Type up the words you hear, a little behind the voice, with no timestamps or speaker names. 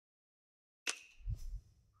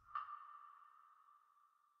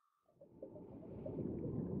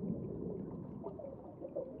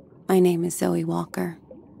My name is Zoe Walker.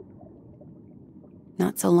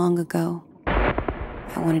 Not so long ago,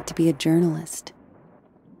 I wanted to be a journalist.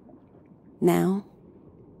 Now,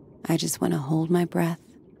 I just want to hold my breath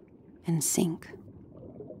and sink.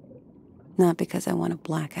 Not because I want to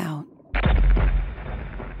black out,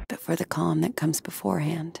 but for the calm that comes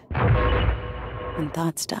beforehand. When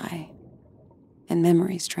thoughts die and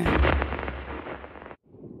memories drown.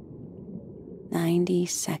 90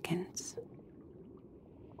 seconds.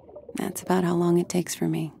 That's about how long it takes for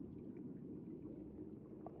me.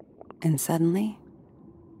 And suddenly,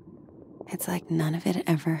 it's like none of it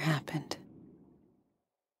ever happened.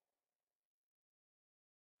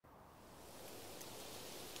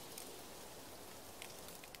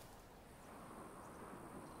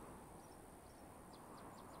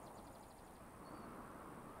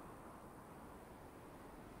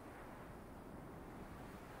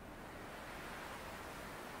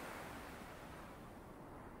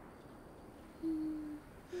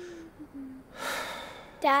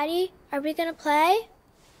 Daddy, are we gonna play?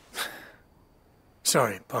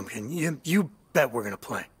 Sorry, Pumpkin. You bet we're gonna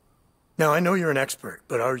play. Now, I know you're an expert,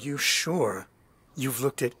 but are you sure you've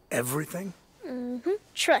looked at everything? Mm-hmm.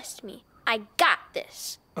 Trust me, I got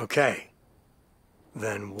this. Okay.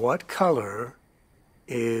 Then what color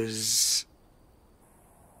is...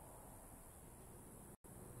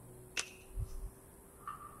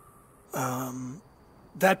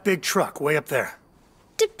 that big truck way up there?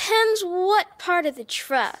 Depends what part of the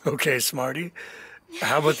truck. Okay, smarty.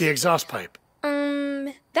 How about the exhaust pipe?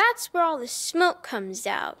 That's where all the smoke comes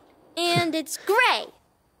out. And it's gray.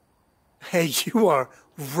 Hey, you are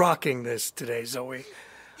rocking this today, Zoe.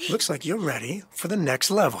 Looks like you're ready for the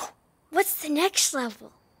next level. What's the next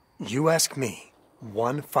level? You ask me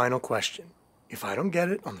one final question. If I don't get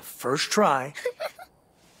it on the first try,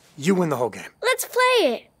 you win the whole game. Let's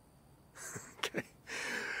play it. Okay.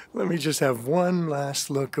 Let me just have one last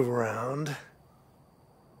look around.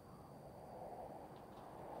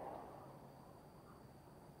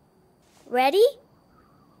 Ready?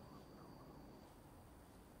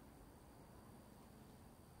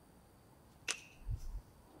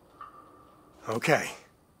 Okay.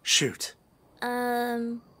 Shoot. How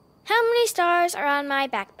many stars are on my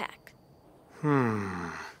backpack?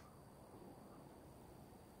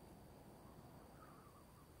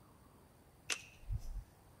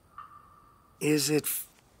 Is it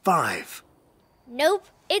 5? Nope,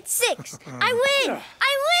 it's 6. I win!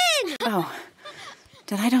 I win! Oh,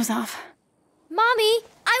 did I doze off? Mommy,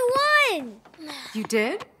 I won! You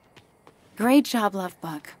did? Great job, Love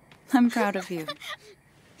Bug. I'm proud of you.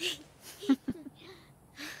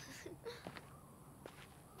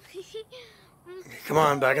 Come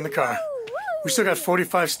on, back in the car. We still got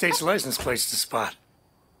 45 states' license plates to spot.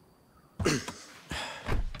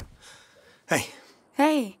 Hey.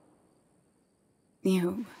 Hey.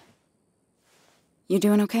 You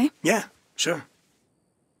doing okay? Yeah, sure.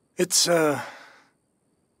 It's, I'm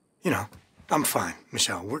fine,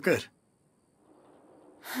 Michelle. We're good.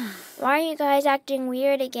 Why are you guys acting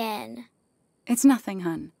weird again? It's nothing,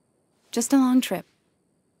 hun. Just a long trip.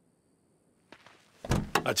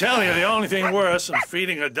 I tell you, the only thing worse than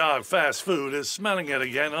feeding a dog fast food is smelling it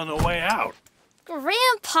again on the way out.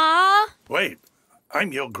 Grandpa! Wait,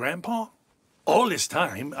 I'm your grandpa? All this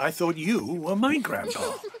time, I thought you were my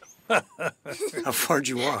grandpa. How far'd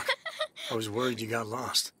you walk? I was worried you got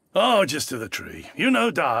lost. Oh, just to the tree. You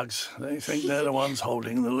know dogs. They think they're the ones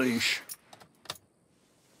holding the leash.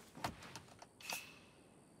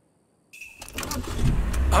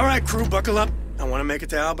 All right, crew, buckle up. I want to make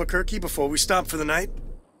it to Albuquerque before we stop for the night.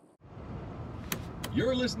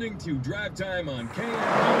 You're listening to Drive Time on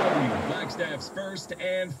KMOW, Flagstaff's first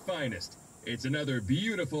and finest. It's another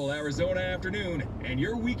beautiful Arizona afternoon, and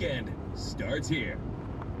your weekend starts here.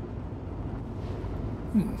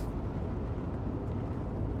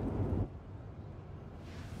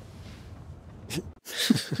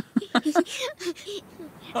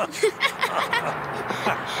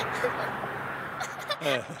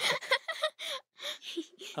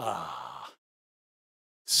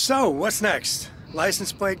 So, what's next?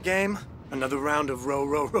 License plate game? Another round of row,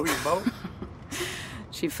 row, row your boat?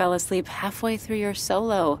 She fell asleep halfway through your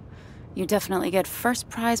solo. You definitely get first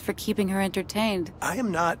prize for keeping her entertained. I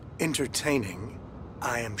am not entertaining.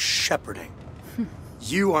 I am shepherding.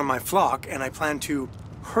 You are my flock, and I plan to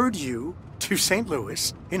herd you to St.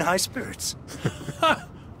 Louis in high spirits.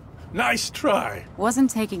 Nice try.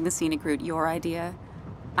 Wasn't taking the scenic route your idea?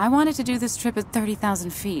 I wanted to do this trip at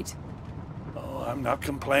 30,000 feet. Oh, I'm not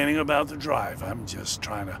complaining about the drive. I'm just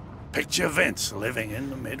trying to picture Vince living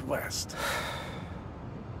in the Midwest.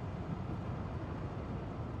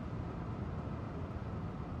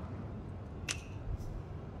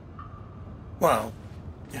 Well,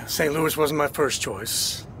 yeah, St. Louis wasn't my first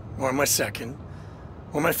choice, or my second,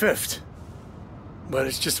 or my fifth. But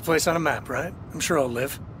it's just a place on a map, right? I'm sure I'll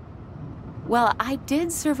live. Well, I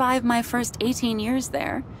did survive my first 18 years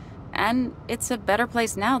there, and it's a better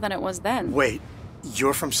place now than it was then. Wait,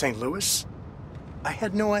 you're from St. Louis? I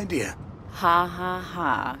had no idea. Ha ha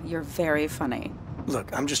ha, you're very funny.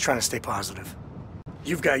 Look, I'm just trying to stay positive.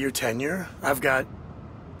 You've got your tenure, I've got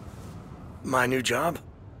my new job.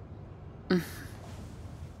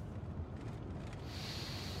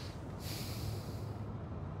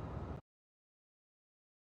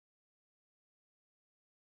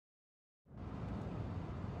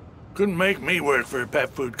 Couldn't make me work for a pet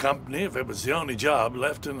food company if it was the only job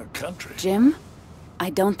left in the country. Jim, I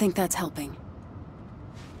don't think that's helping.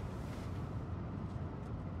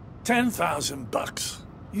 10,000 bucks.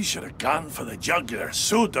 You should have gone for the jugular,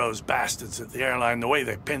 sued those bastards at the airline the way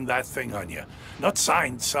they pinned that thing on you. Not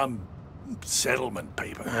signed some settlement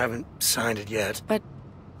paper. I haven't signed it yet. But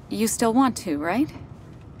you still want to, right?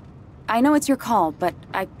 I know it's your call, but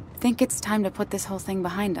I think it's time to put this whole thing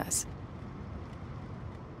behind us.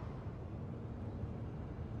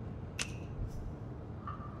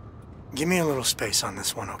 Give me a little space on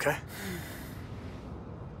this one, okay?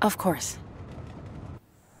 Of course.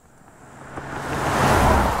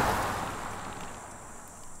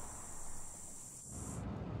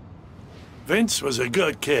 Vince was a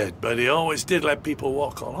good kid, but he always did let people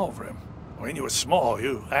walk all over him. When you were small,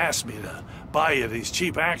 you asked me to buy you these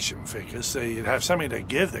cheap action figures so you'd have something to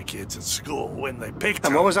give the kids at school when they picked And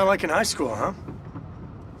them. what was I like in high school, huh?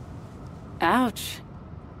 Ouch.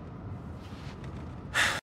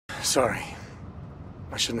 Sorry.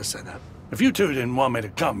 I shouldn't have said that. If you two didn't want me to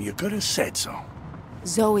come, you could have said so.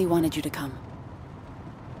 Zoe wanted you to come.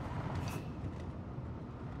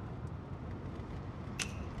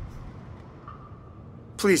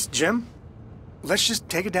 Please, Jim, let's just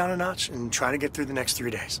take it down a notch and try to get through the next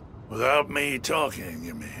 3 days. Without me talking,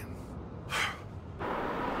 you mean?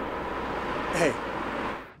 Hey,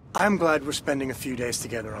 I'm glad we're spending a few days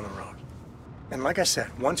together on the road. And like I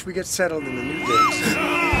said, once we get settled in the new digs...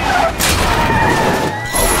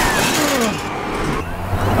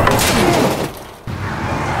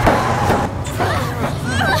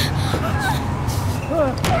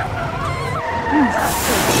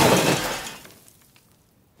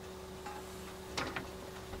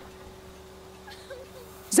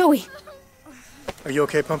 Zoe! Are you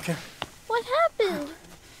okay, Pumpkin? What happened?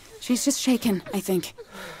 She's just shaken, I think.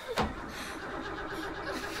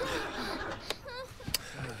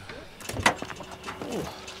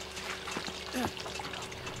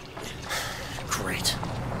 Great.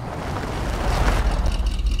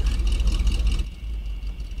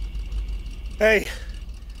 Hey,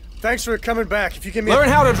 thanks for coming back. If you give me Learn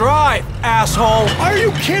how to drive, asshole! Are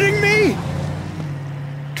you kidding me?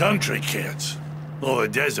 Country kids. Or the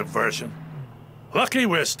desert version. Lucky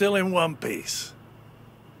we're still in one piece.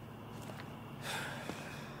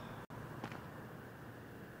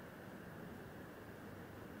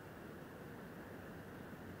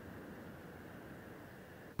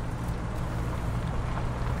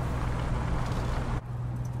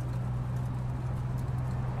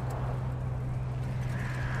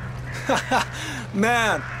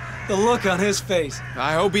 Man, the look on his face.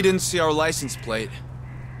 I hope he didn't see our license plate.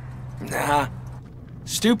 Nah.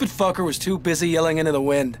 Stupid fucker was too busy yelling into the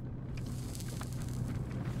wind.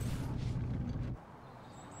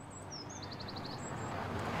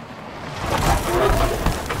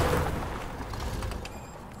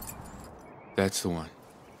 That's the one.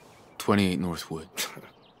 28 Northwood.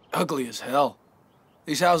 Ugly as hell.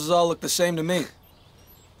 These houses all look the same to me.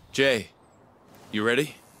 Jay, you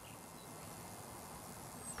ready?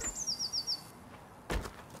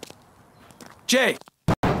 Jay!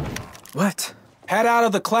 What? Head out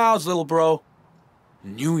of the clouds, little bro.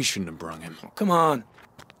 Knew we shouldn't have brung him. Come on.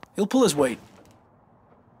 He'll pull his weight.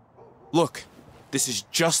 Look, this is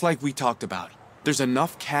just like we talked about. There's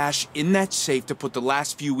enough cash in that safe to put the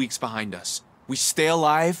last few weeks behind us. We stay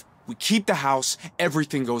alive, we keep the house,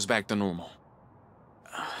 everything goes back to normal.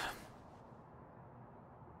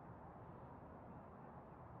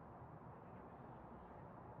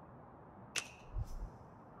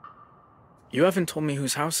 You haven't told me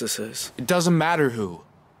whose house this is. It doesn't matter who.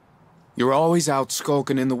 You're always out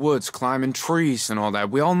skulking in the woods, climbing trees and all that.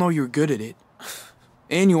 We all know you're good at it.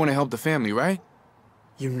 And you want to help the family, right?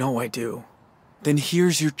 You know I do. Then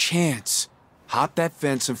here's your chance. Hop that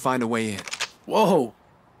fence and find a way in. Whoa.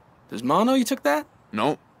 Does Ma know you took that?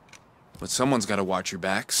 Nope. But someone's got to watch your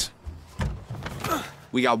backs.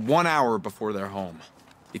 We got 1 hour before they're home.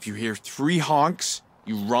 If you hear 3 honks,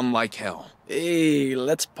 you run like hell. Hey,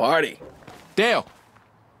 let's party. Dale!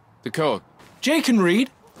 The code. Jay can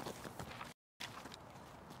read.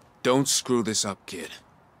 Don't screw this up, kid.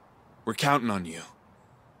 We're counting on you.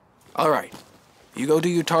 All right. You go do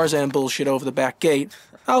your Tarzan bullshit over the back gate.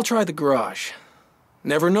 I'll try the garage.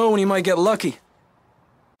 Never know when you might get lucky.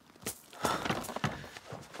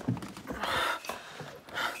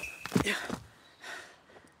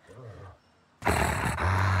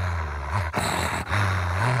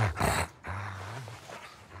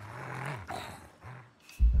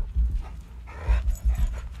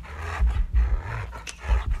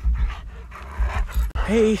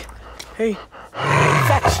 Hey, hey,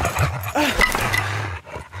 fetch!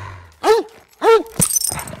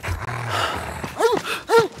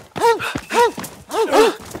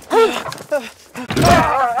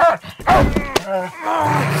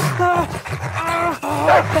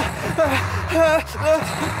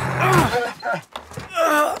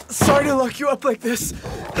 Sorry to lock you up like this.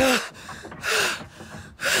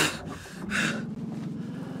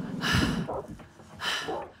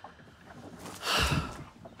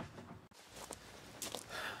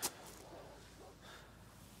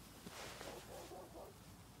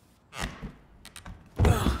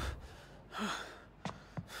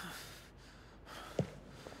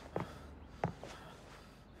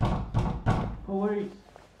 Police,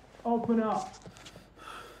 open up.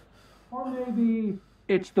 Or maybe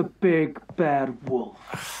it's the big bad wolf.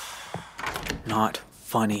 Not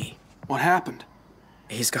funny. What happened?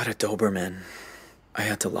 He's got a Doberman. I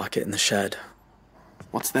had to lock it in the shed.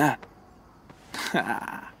 What's that?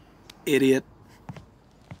 Idiot.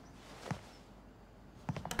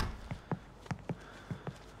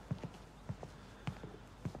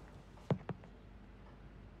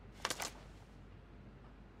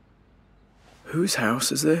 Whose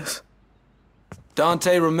house is this?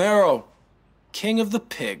 Dante Romero, king of the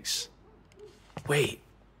pigs. Wait,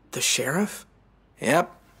 the sheriff?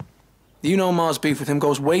 Yep. You know Ma's beef with him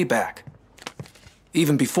goes way back.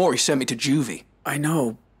 Even before he sent me to juvie. I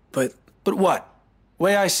know, but... But what?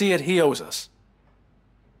 Way I see it, he owes us.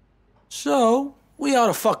 So, we ought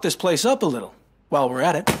to fuck this place up a little while we're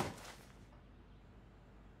at it.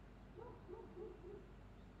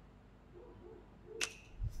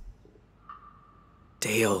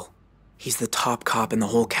 Dale, he's the top cop in the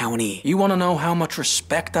whole county. You want to know how much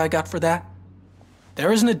respect I got for that?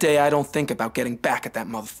 There isn't a day I don't think about getting back at that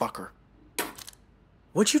motherfucker.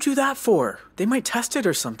 What'd you do that for? They might test it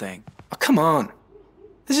or something. Oh, come on.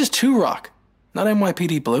 This is 2 Rock, not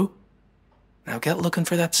NYPD Blue. Now get looking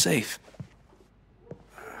for that safe.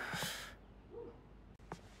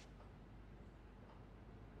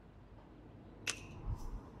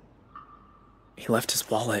 He left his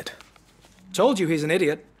wallet. Told you he's an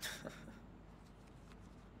idiot.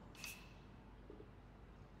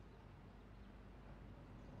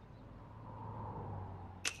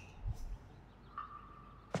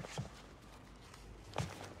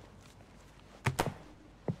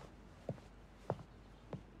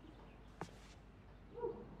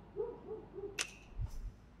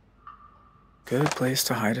 Good place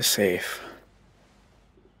to hide a safe.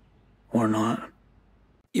 Or not.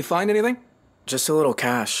 You find anything? Just a little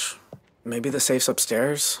cash. Maybe the safe's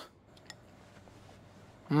upstairs?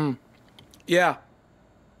 Yeah.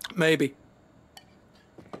 Maybe.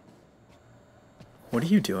 What are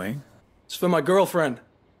you doing? It's for my girlfriend.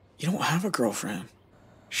 You don't have a girlfriend.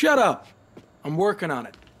 Shut up. I'm working on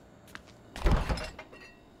it.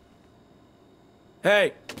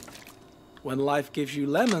 Hey, when life gives you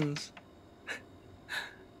lemons...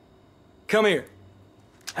 Come here.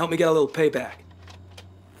 Help me get a little payback.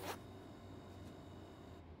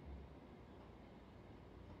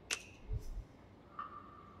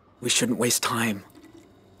 We shouldn't waste time.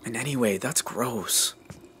 And anyway, that's gross.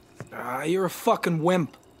 You're a fucking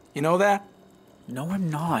wimp. You know that? No, I'm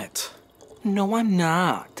not. No, I'm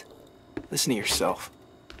not. Listen to yourself.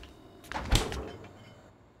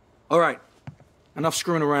 All right. Enough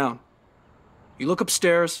screwing around. You look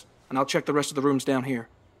upstairs, and I'll check the rest of the rooms down here.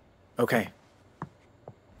 Okay.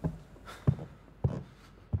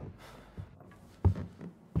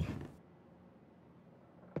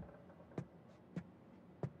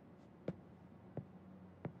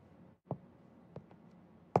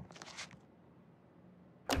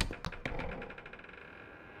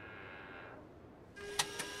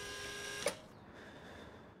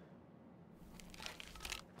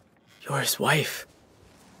 You're his wife.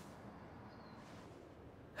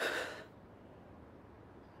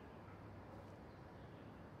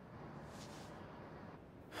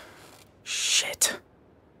 Shit.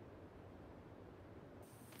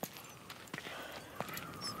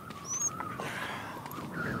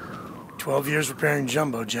 12 years repairing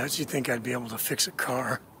jumbo jets, you'd think I'd be able to fix a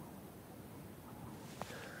car.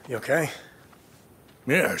 You okay?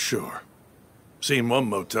 Yeah, sure. Seen one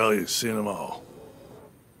motel, you've seen them all.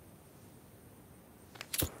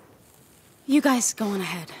 You guys go on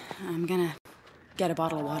ahead. I'm gonna get a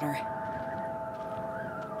bottle of water.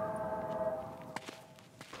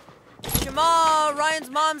 Jamal,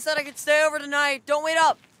 Ryan's mom said I could stay over tonight. Don't wait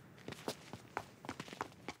up.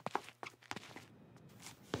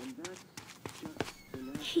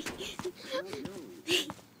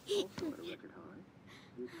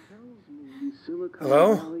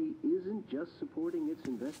 Hello? Valley isn't just supporting its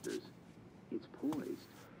investors. It's poised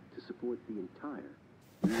to support the entire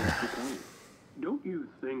U.S. economy. Don't you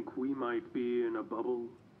think we might be in a bubble?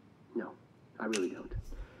 No, I really don't.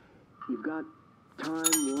 You've got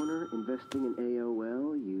Time Warner investing in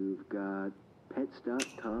AOL. You've got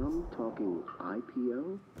Pets.com talking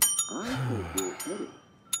IPO. I think we're headed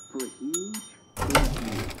for a huge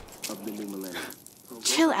debut of the new millennium.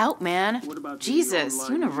 Chill out, man. Jesus,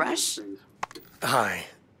 you in a rush? Hi.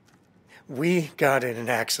 We got in an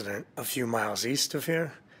accident a few miles east of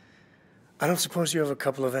here. I don't suppose you have a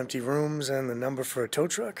couple of empty rooms and the number for a tow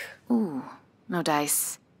truck? Ooh, no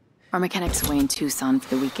dice. Our mechanic's away in Tucson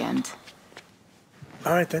for the weekend.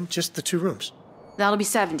 All right then, just the 2 rooms. That'll be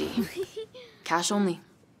 70. Cash only.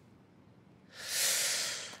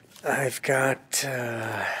 I've got,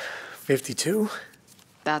 52.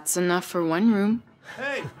 That's enough for 1 room.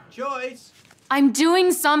 Hey, Joyce. I'm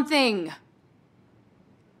doing something!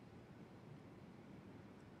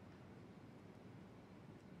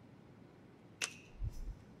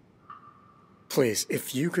 Please,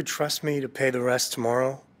 if you could trust me to pay the rest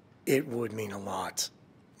tomorrow, it would mean a lot.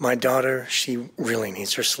 My daughter, she really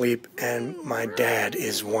needs her sleep, and my dad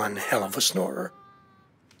is one hell of a snorer.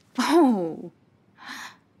 Oh,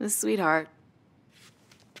 the sweetheart.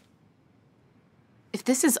 If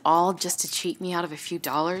this is all just to cheat me out of a few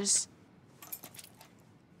dollars...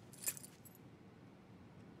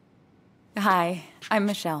 Hi, I'm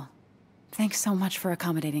Michelle. Thanks so much for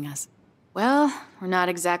accommodating us. Well, we're not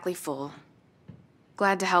exactly full.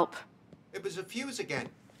 Glad to help. It was a fuse again.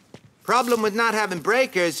 Problem with not having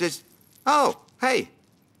breakers is... Oh, hey.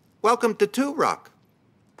 Welcome to Two Rock.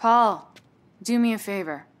 Paul, do me a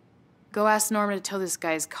favor. Go ask Norma to tow this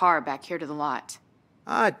guy's car back here to the lot.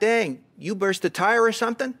 Ah, dang. You burst a tire or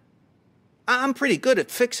something? I'm pretty good at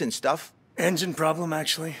fixing stuff. Engine problem,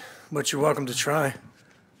 actually, but you're welcome to try.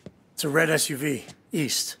 It's a red SUV,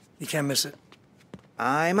 east. You can't miss it.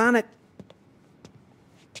 I'm on it.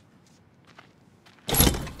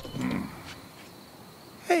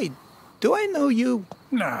 Hey, do I know you?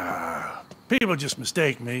 Nah, people just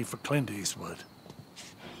mistake me for Clint Eastwood.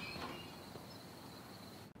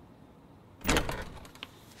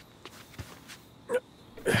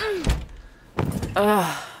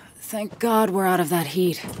 Ugh, thank God we're out of that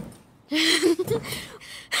heat.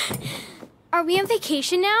 Are we on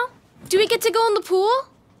vacation now? Do we get to go in the pool?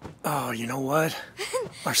 Oh, you know what?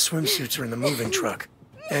 Our swimsuits are in the moving truck.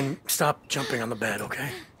 And stop jumping on the bed,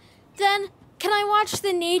 okay? Then, can I watch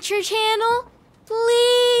the Nature Channel?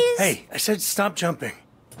 Please? Hey, I said stop jumping.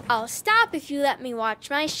 I'll stop if you let me watch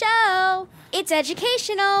my show. It's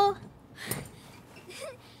educational.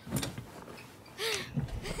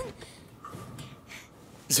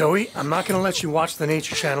 Zoe, I'm not gonna let you watch the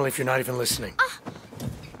Nature Channel if you're not even listening.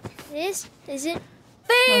 This isn't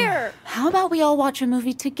fair. How about we all watch a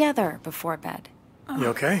movie together before bed? You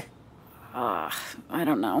okay? I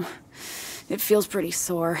don't know. It feels pretty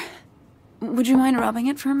sore. Would you mind rubbing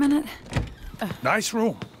it for a minute? Nice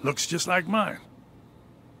room. Looks just like mine.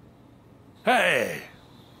 Hey,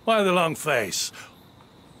 why the long face?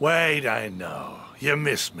 Wait, I know. You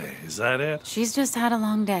miss me, is that it? She's just had a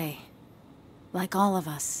long day. Like all of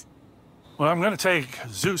us. Well, I'm gonna take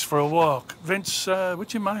Zeus for a walk. Vince,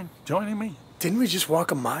 would you mind joining me? Didn't we just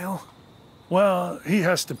walk a mile? Well, he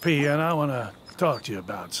has to pee, and I want to talk to you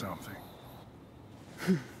about something.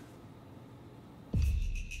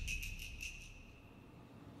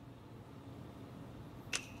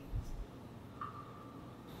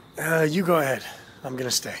 You go ahead. I'm gonna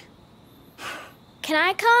stay. Can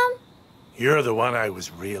I come? You're the one I was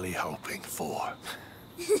really hoping for.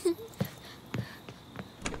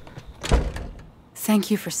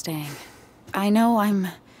 Thank you for staying. I know I'm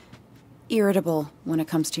irritable when it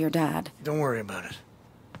comes to your dad. Don't worry about it.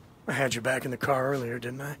 I had you back in the car earlier,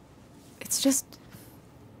 didn't I? It's just...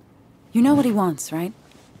 You know what he wants, right?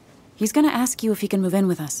 He's gonna ask you if he can move in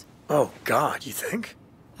with us. Oh, God, you think?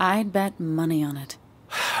 I'd bet money on it.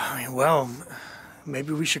 Well,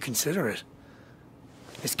 maybe we should consider it.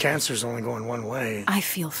 His cancer's only going one way. I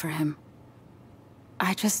feel for him.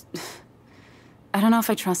 I just... I don't know if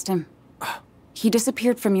I trust him. He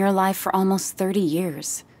disappeared from your life for almost 30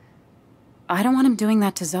 years. I don't want him doing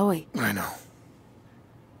that to Zoe. I know.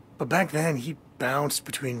 But back then, he bounced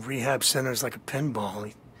between rehab centers like a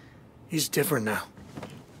pinball. He's different now.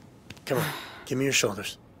 Come on, give me your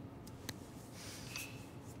shoulders.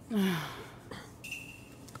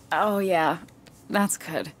 Oh, yeah. That's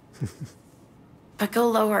good. But go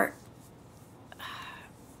lower.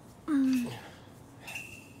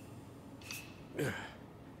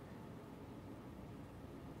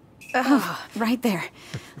 Oh, right there.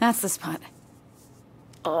 That's the spot.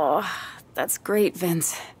 Oh, that's great,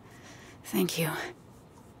 Vince. Thank you.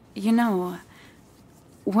 You know,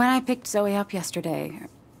 when I picked Zoe up yesterday,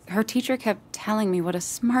 her teacher kept telling me what a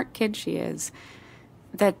smart kid she is.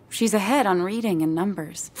 That she's ahead on reading and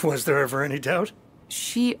numbers. Was there ever any doubt?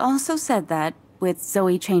 She also said that, with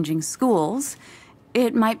Zoe changing schools,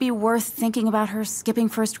 it might be worth thinking about her skipping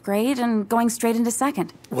first grade and going straight into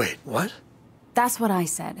second. Wait, what? That's what I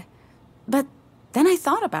said. But then I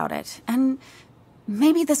thought about it, and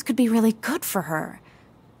maybe this could be really good for her.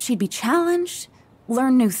 She'd be challenged,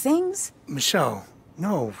 learn new things. Michelle,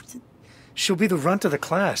 no. She'll be the runt of the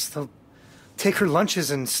class. They'll take her lunches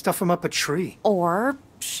and stuff them up a tree. Or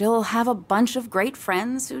she'll have a bunch of great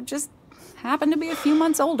friends who just happen to be a few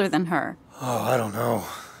months older than her. Oh, I don't know.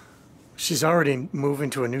 She's already moving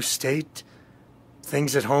to a new state.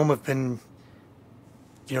 Things at home have been...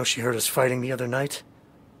 You know, she heard us fighting the other night.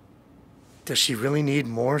 Does she really need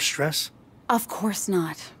more stress? Of course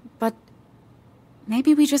not. But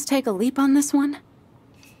maybe we just take a leap on this one?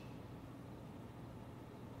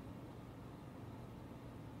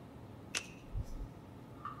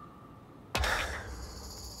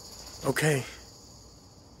 Okay.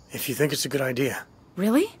 If you think it's a good idea.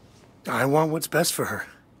 Really? I want what's best for her.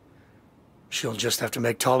 She'll just have to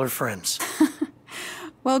make taller friends.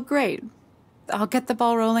 Well, great. I'll get the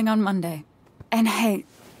ball rolling on Monday. And hey,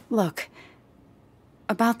 look.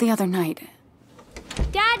 About the other night.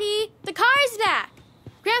 Daddy, the car's back.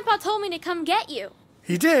 Grandpa told me to come get you.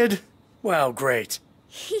 He did? Well, great.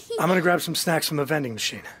 I'm gonna grab some snacks from the vending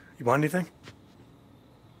machine. You want anything?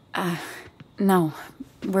 No.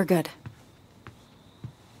 We're good.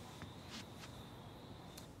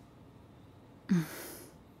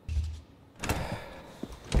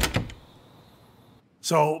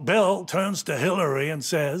 So Bill turns to Hillary and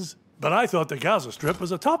says, "But I thought the Gaza Strip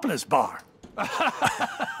was a topless bar."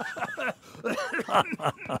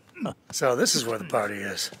 So this is where the party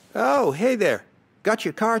is. Oh, hey there. Got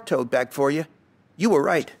your car towed back for you. You were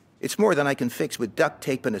right. It's more than I can fix with duct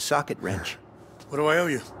tape and a socket wrench. What do I owe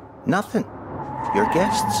you? Nothing. Your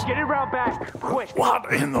guests. Get it round back, quick.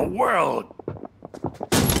 What in the world?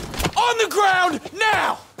 On the ground,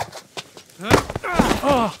 now!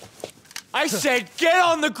 I said get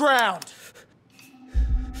on the ground!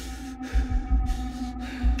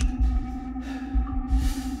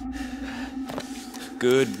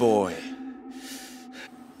 Good boy.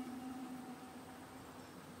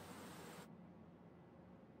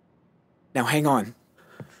 Now hang on.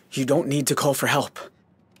 You don't need to call for help.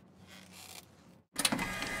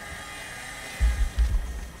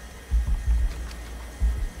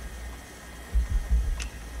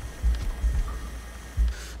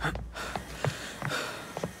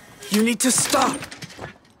 You need to stop!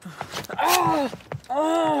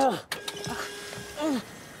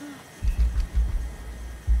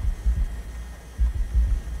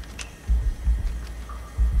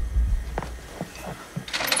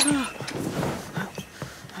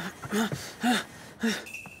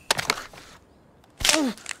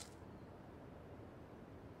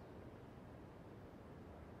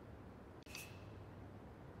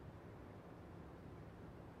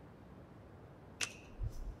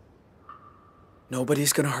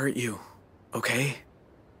 Nobody's gonna hurt you, okay?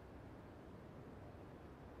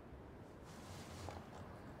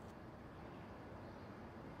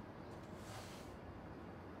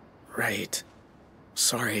 Right.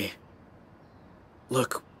 Sorry.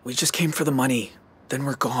 Look, we just came for the money, then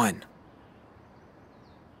we're gone.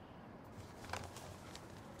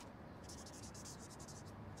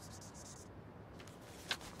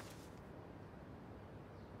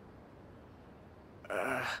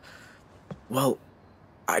 Well,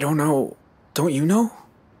 I don't know. Don't you know?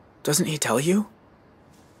 Doesn't he tell you?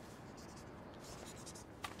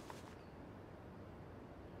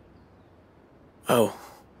 Oh,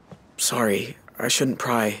 sorry. I shouldn't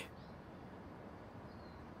pry.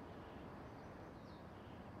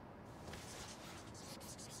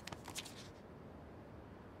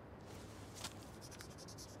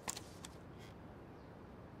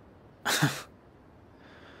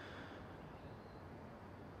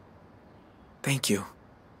 Thank you.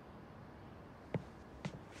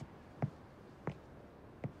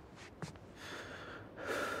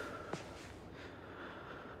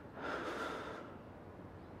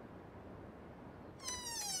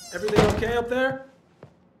 Everything okay up there?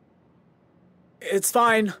 It's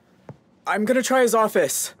fine. I'm gonna try his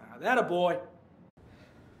office. That a boy.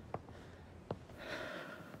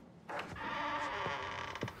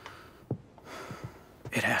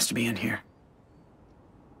 It has to be in here.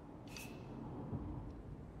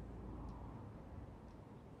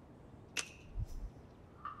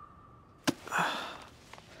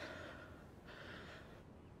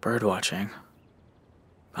 Bird watching.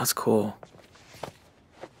 That's cool.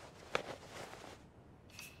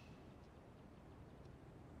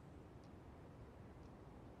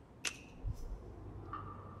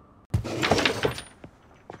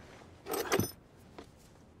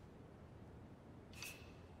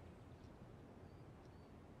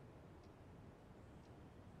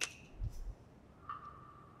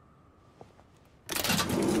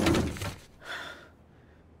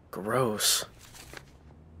 Gross.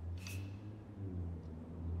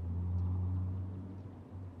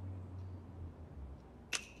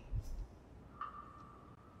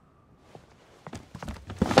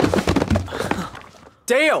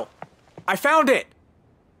 Dale! I found it!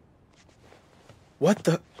 What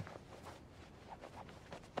the?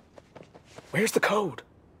 Where's the code?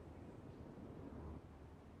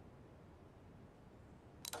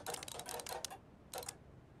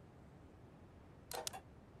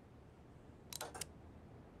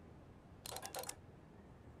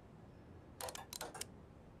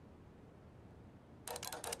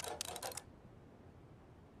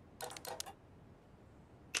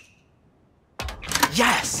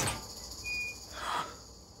 Yes!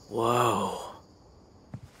 Whoa.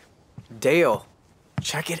 Dale,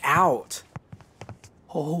 check it out.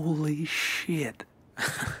 Holy shit.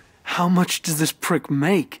 How much does this prick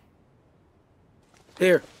make?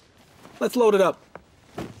 Here, let's load it up.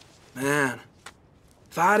 Man,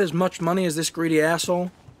 if I had as much money as this greedy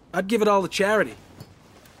asshole, I'd give it all to charity.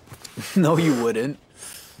 No, you wouldn't.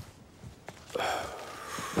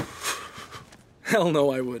 Hell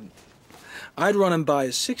no, I wouldn't. I'd run and buy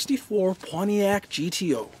a '64 Pontiac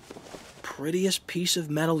GTO. Prettiest piece of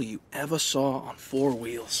metal you ever saw on four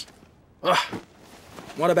wheels. Ugh.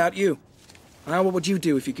 What about you? What would you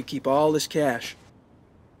do if you could keep all this cash?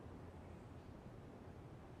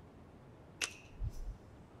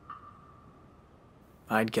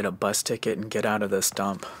 I'd get a bus ticket and get out of this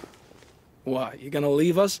dump. Why, you gonna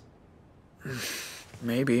leave us?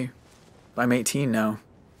 Maybe. I'm 18 now.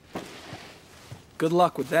 Good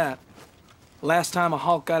luck with that. Last time a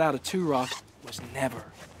Hulk got out of 2 Rock was never.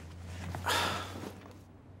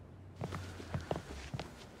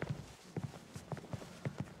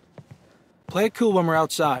 Play it cool when we're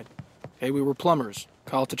outside. Hey, we were plumbers.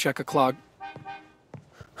 Call to check a clog.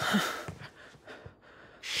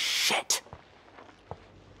 Shit!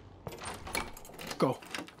 Go.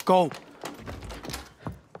 Go.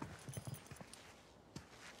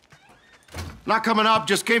 Not coming up,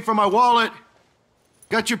 just came for my wallet.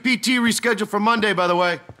 Got your PT rescheduled for Monday, by the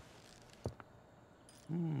way.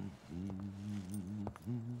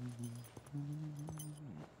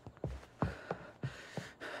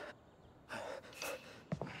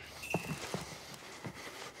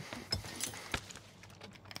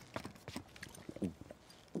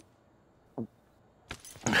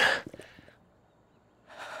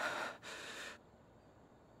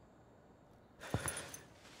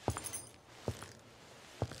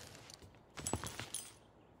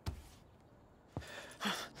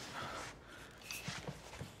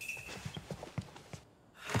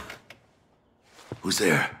 Who's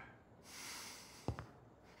there?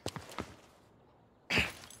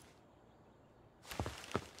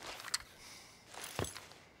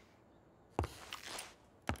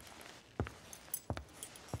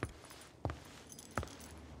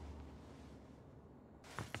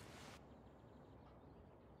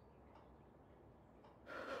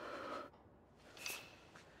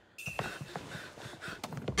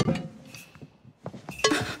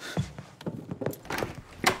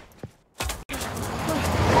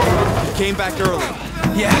 Came back early.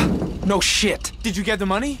 Yeah, no shit. Did you get the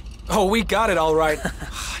money? Oh, we got it all right.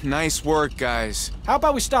 Nice work, guys. How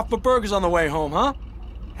about we stop for burgers on the way home, huh?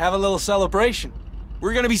 Have a little celebration.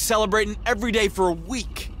 We're gonna be celebrating every day for a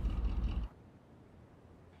week.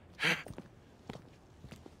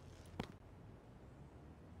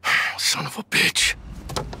 Son of a bitch.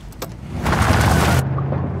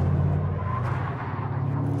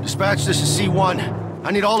 Dispatch, this is C1.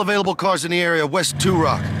 I need all available cars in the area west 2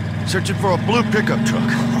 Rock. Searching for a blue pickup truck.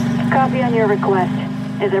 Copy on your request.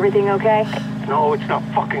 Is everything okay? No, it's not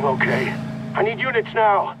fucking okay. I need units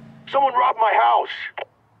now. Someone robbed my house.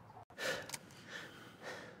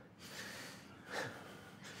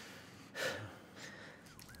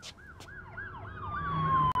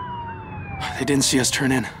 They didn't see us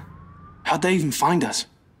turn in. How'd they even find us?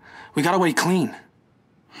 We got away clean.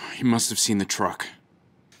 He must have seen the truck.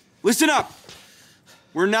 Listen up!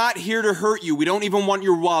 We're not here to hurt you. We don't even want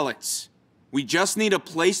your wallets. We just need a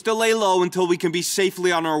place to lay low until we can be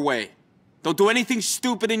safely on our way. Don't do anything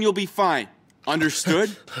stupid and you'll be fine.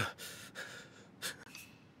 Understood?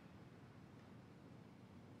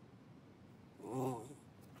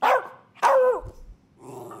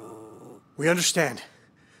 We understand.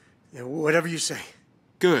 Yeah, whatever you say.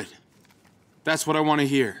 Good. That's what I want to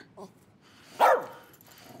hear.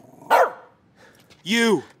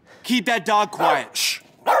 You! Keep that dog quiet. Shh.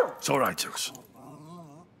 It's all right, Dukes.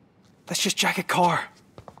 Let's just jack a car.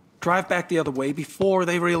 Drive back the other way before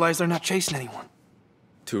they realize they're not chasing anyone.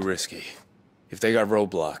 Too risky. If they got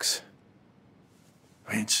roadblocks.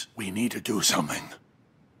 Vince, we need to do something.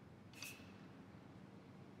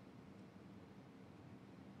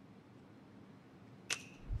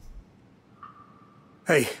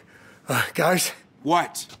 Hey, guys?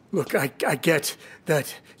 What? Look, I get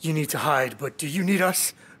that you need to hide, but do you need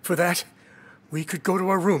us for that? We could go to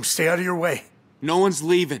our room, stay out of your way. No one's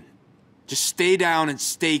leaving. Just stay down and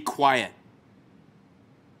stay quiet.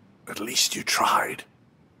 At least you tried.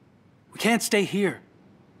 We can't stay here.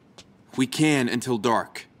 We can until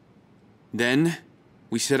dark. Then,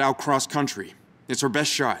 we set out cross-country. It's our best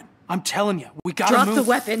shot. I'm telling you, we gotta Drop move. the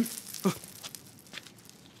weapon.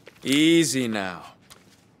 Easy now.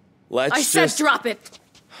 I said drop it.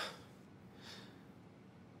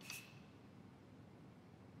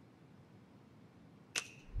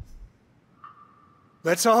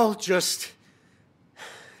 Let's all just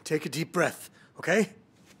take a deep breath, okay?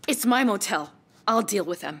 It's my motel. I'll deal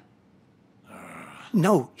with them.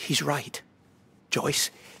 No, he's right. Joyce,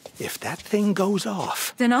 if that thing goes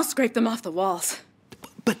off... Then I'll scrape them off the walls.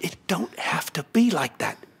 But it don't have to be like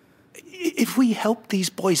that. If we help these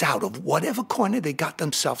boys out of whatever corner they got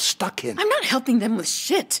themselves stuck in... I'm not helping them with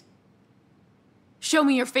shit. Show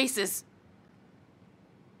me your faces.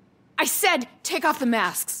 I said take off the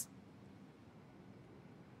masks.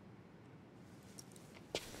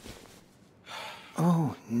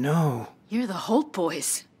 Oh, no. You're the Holt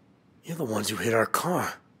boys. You're the ones who hit our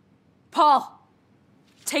car. Paul,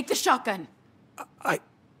 take the shotgun.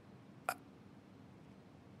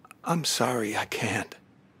 I'm sorry, I can't.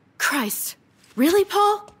 Christ. Really,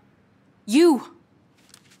 Paul? You.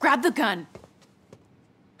 Grab the gun.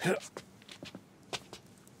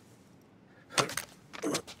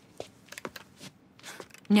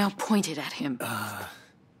 Now point it at him.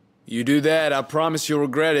 You do that, I promise you'll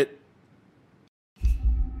regret it.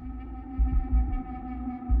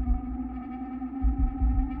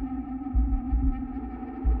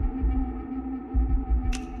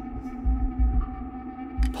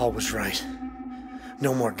 Paul was right.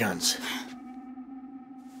 No more guns.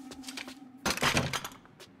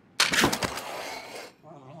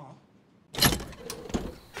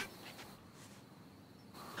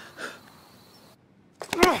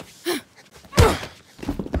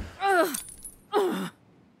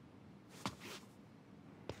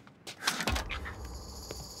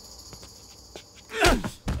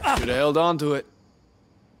 Should have held on to it.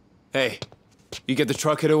 Hey, you get the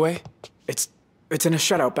truck hid away? It's in a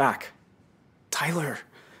shed out back. Tyler,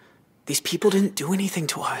 these people didn't do anything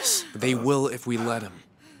to us. They will if we let them.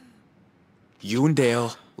 You and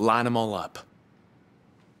Dale, line them all up.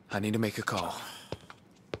 I need to make a call.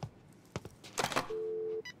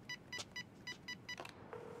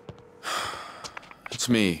 It's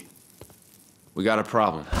me. We got a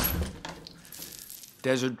problem.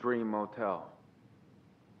 Desert Dream Motel.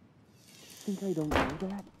 Think I don't know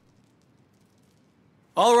that?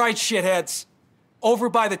 All right, shitheads. Over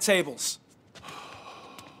by the tables.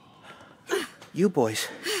 You boys,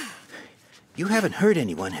 you haven't hurt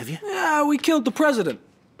anyone, have you? Yeah, we killed the president.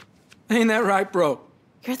 Ain't that right, bro?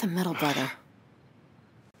 You're the middle brother.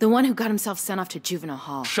 The one who got himself sent off to juvenile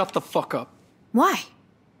hall. Shut the fuck up. Why?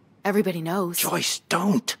 Everybody knows. Joyce,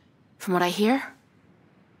 don't. From what I hear,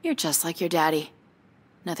 you're just like your daddy.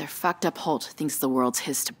 Another fucked up Holt thinks the world's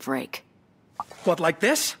his to break. What, like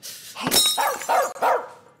this?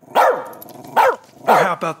 Or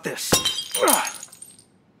how about this?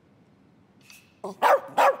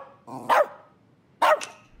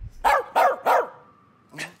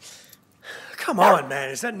 Come on, man.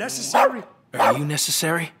 Is that necessary? Are you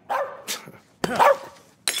necessary?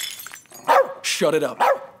 Shut it up.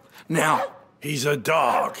 Now, He's a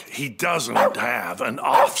dog. He doesn't have an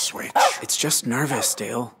off switch. It's just nervous,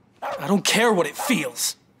 Dale. I don't care what it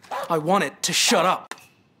feels. I want it to shut up.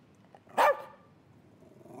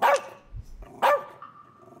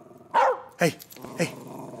 Hey,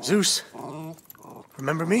 Zeus.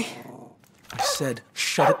 Remember me? I said,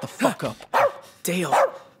 shut it the fuck up. Dale,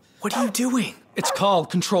 what are you doing? It's called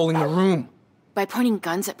controlling the room. By pointing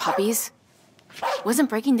guns at puppies? Wasn't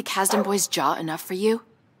breaking the Kasdan boy's jaw enough for you?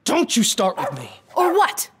 Don't you start with me. Or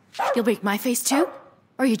what? You'll break my face too?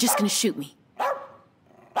 Or are you just gonna shoot me?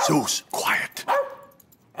 Zeus, quiet.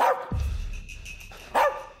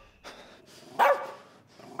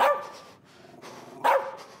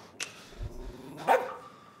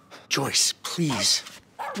 Joyce, please.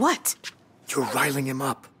 What? You're riling him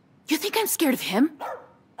up. You think I'm scared of him?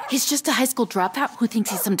 He's just a high school dropout who thinks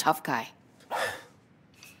he's some tough guy.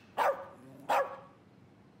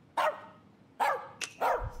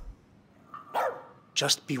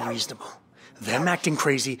 Just be reasonable. Them acting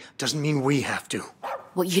crazy doesn't mean we have to.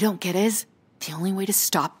 What you don't get is, the only way to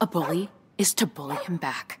stop a bully is to bully him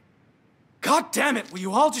back. God damn it, will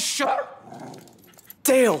you all just shut up?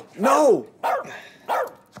 Dale, no!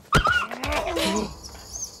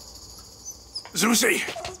 Zeusy!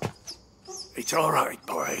 It's all right,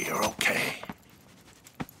 boy. You're okay.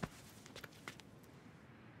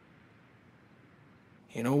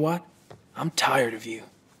 You know what? I'm tired of you.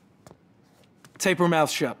 Tape her mouth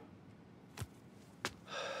shut.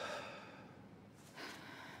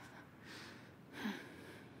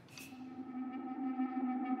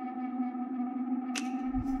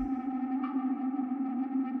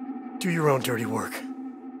 Do your own dirty work.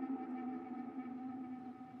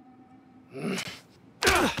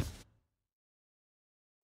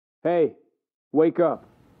 Hey, wake up.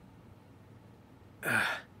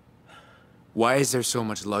 Why is there so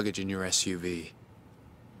much luggage in your SUV?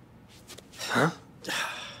 Huh?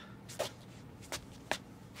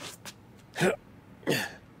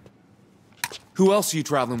 Who else are you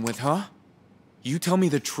traveling with, huh? You tell me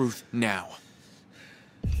the truth now.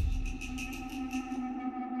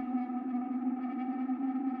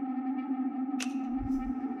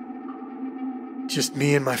 Just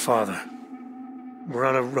me and my father. We're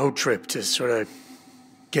on a road trip to sort of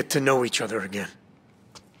get to know each other again.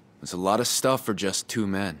 There's a lot of stuff for just two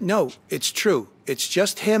men. No, it's true. It's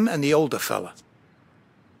just him and the older fella.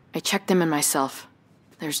 I checked them in myself.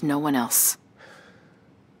 There's no one else.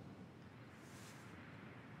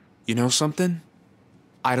 You know something?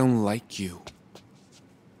 I don't like you.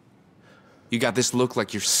 You got this look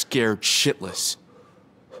like you're scared shitless.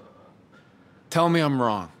 Tell me I'm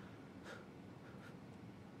wrong.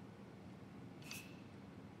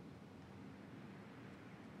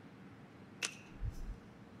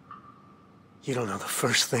 You don't know the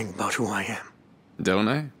first thing about who I am. Don't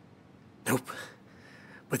I? Nope.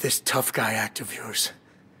 But this tough guy act of yours,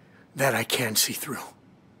 that I can see through.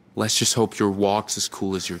 Let's just hope your walk's as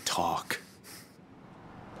cool as your talk.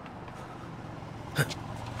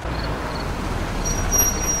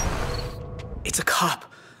 It's a cop.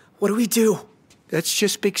 What do we do? That's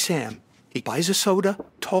just Big Sam. He buys a soda,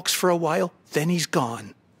 talks for a while, then he's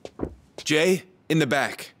gone. Jay, in the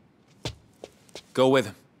back. Go with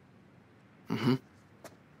him. Mm-hmm.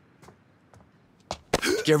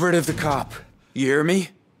 Get rid of the cop. You hear me?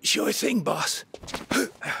 Sure thing, boss.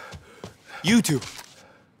 You two.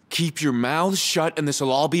 Keep your mouths shut and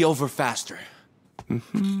this'll all be over faster.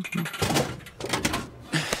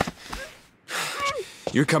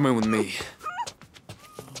 You're coming with me.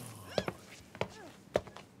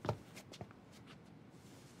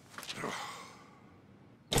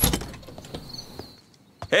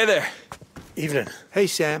 Hey there. Evening. Hey,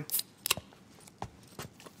 Sam.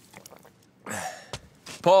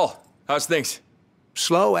 Paul, how's things?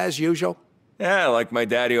 Slow as usual. Yeah, like my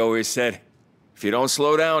daddy always said. If you don't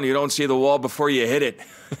slow down, you don't see the wall before you hit it.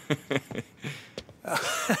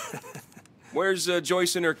 Where's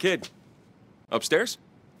Joyce and her kid? Upstairs?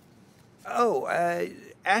 Oh,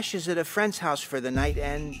 Ash is at a friend's house for the night,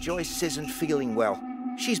 and Joyce isn't feeling well.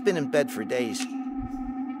 She's been in bed for days.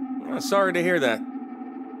 Oh, sorry to hear that.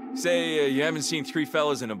 Say, you haven't seen three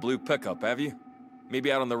fellas in a blue pickup, have you?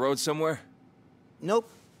 Maybe out on the road somewhere? Nope.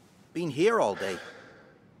 Been here all day.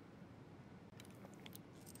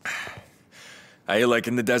 How you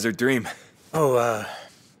liking the desert dream? Oh,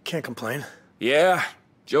 can't complain. Yeah,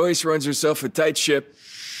 Joyce runs herself a tight ship.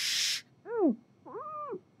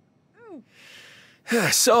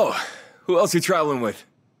 So, who else you traveling with?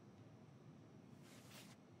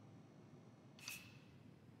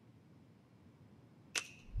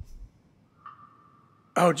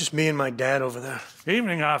 Oh, just me and my dad over there.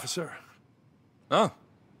 Evening, officer. Oh,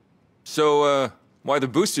 So, why the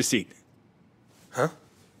booster seat? Huh?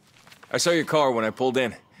 I saw your car when I pulled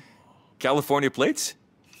in. California plates?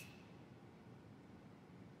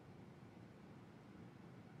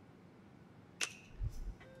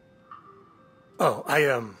 Oh, I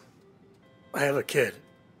have a kid.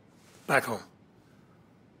 Back home.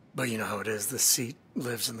 But you know how it is, the seat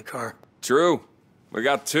lives in the car. True. We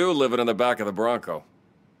got two living in the back of the Bronco.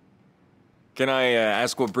 Can I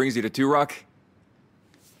ask what brings you to Two Rock?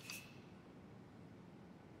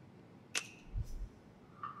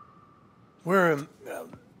 We're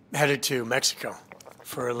headed to Mexico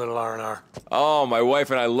for a little R&R. Oh, my wife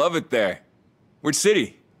and I love it there. Which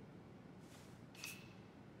city?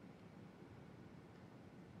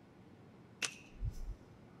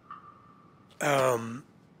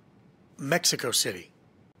 Mexico City.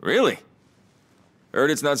 Really?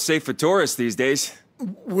 Heard it's not safe for tourists these days.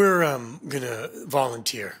 We're gonna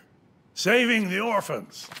volunteer. Saving the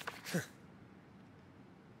orphans.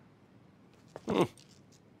 Big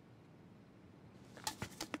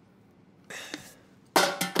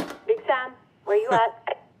Sam, where you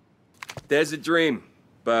at? There's a dream,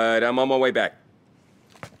 but I'm on my way back.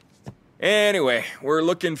 Anyway, we're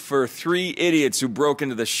looking for 3 idiots who broke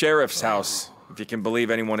into the sheriff's house, if you can believe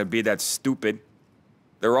anyone would be that stupid.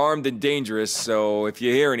 They're armed and dangerous, so if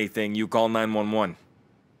you hear anything, you call 911.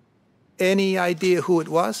 Any idea who it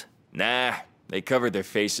was? Nah, they covered their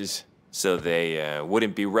faces, so they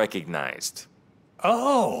wouldn't be recognized.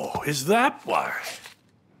 Oh, is that why?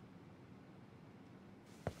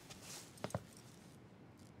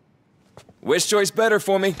 Which choice better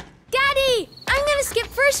for me? Daddy, I'm gonna skip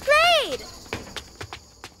first grade.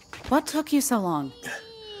 What took you so long?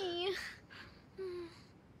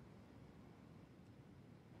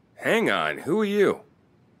 Hang on, who are you?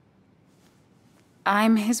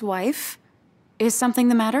 I'm his wife. Is something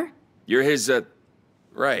the matter? You're his,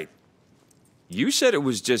 right. You said it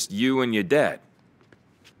was just you and your dad.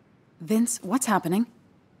 Vince, what's happening?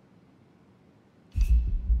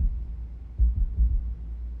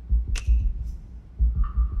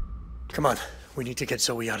 Come on, we need to get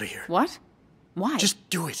Zoe out of here. What? Why? Just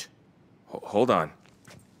do it. Hold on.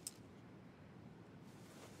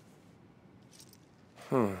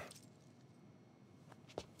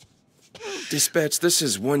 Dispatch, this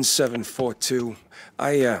is 1742.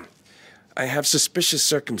 I have suspicious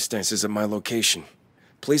circumstances at my location.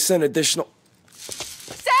 Please send additional...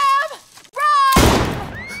 Sam!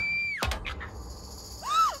 Run!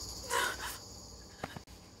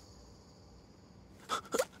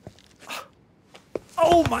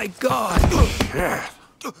 Oh my God!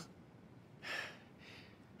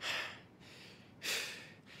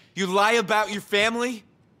 You lie about your family?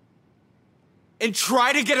 And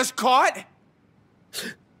try to get us caught?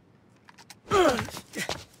 Vince,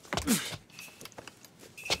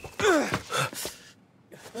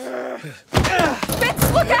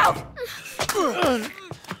 look out!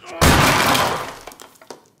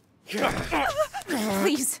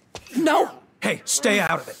 Please, no! Hey, stay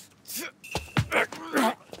out of it.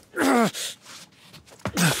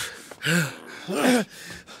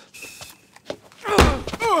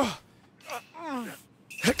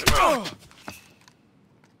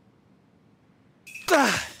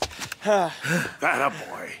 That a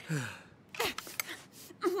boy.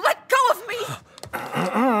 Let go of me!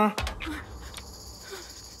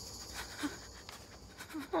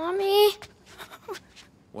 Mommy?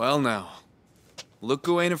 Well now, look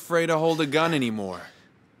who ain't afraid to hold a gun anymore.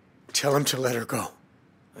 Tell him to let her go.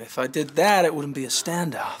 If I did that, it wouldn't be a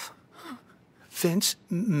standoff. Vince,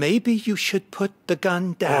 maybe you should put the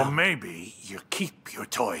gun down. Or maybe you keep your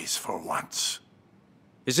toys for once.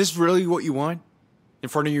 Is this really what you want? In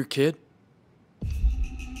front of your kid?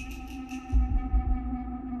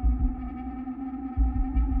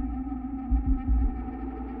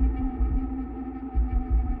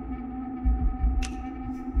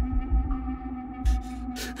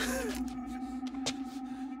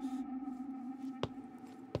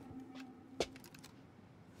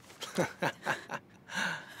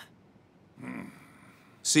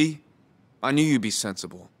 See? I knew you'd be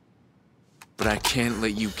sensible. But I can't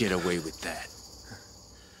let you get away with that.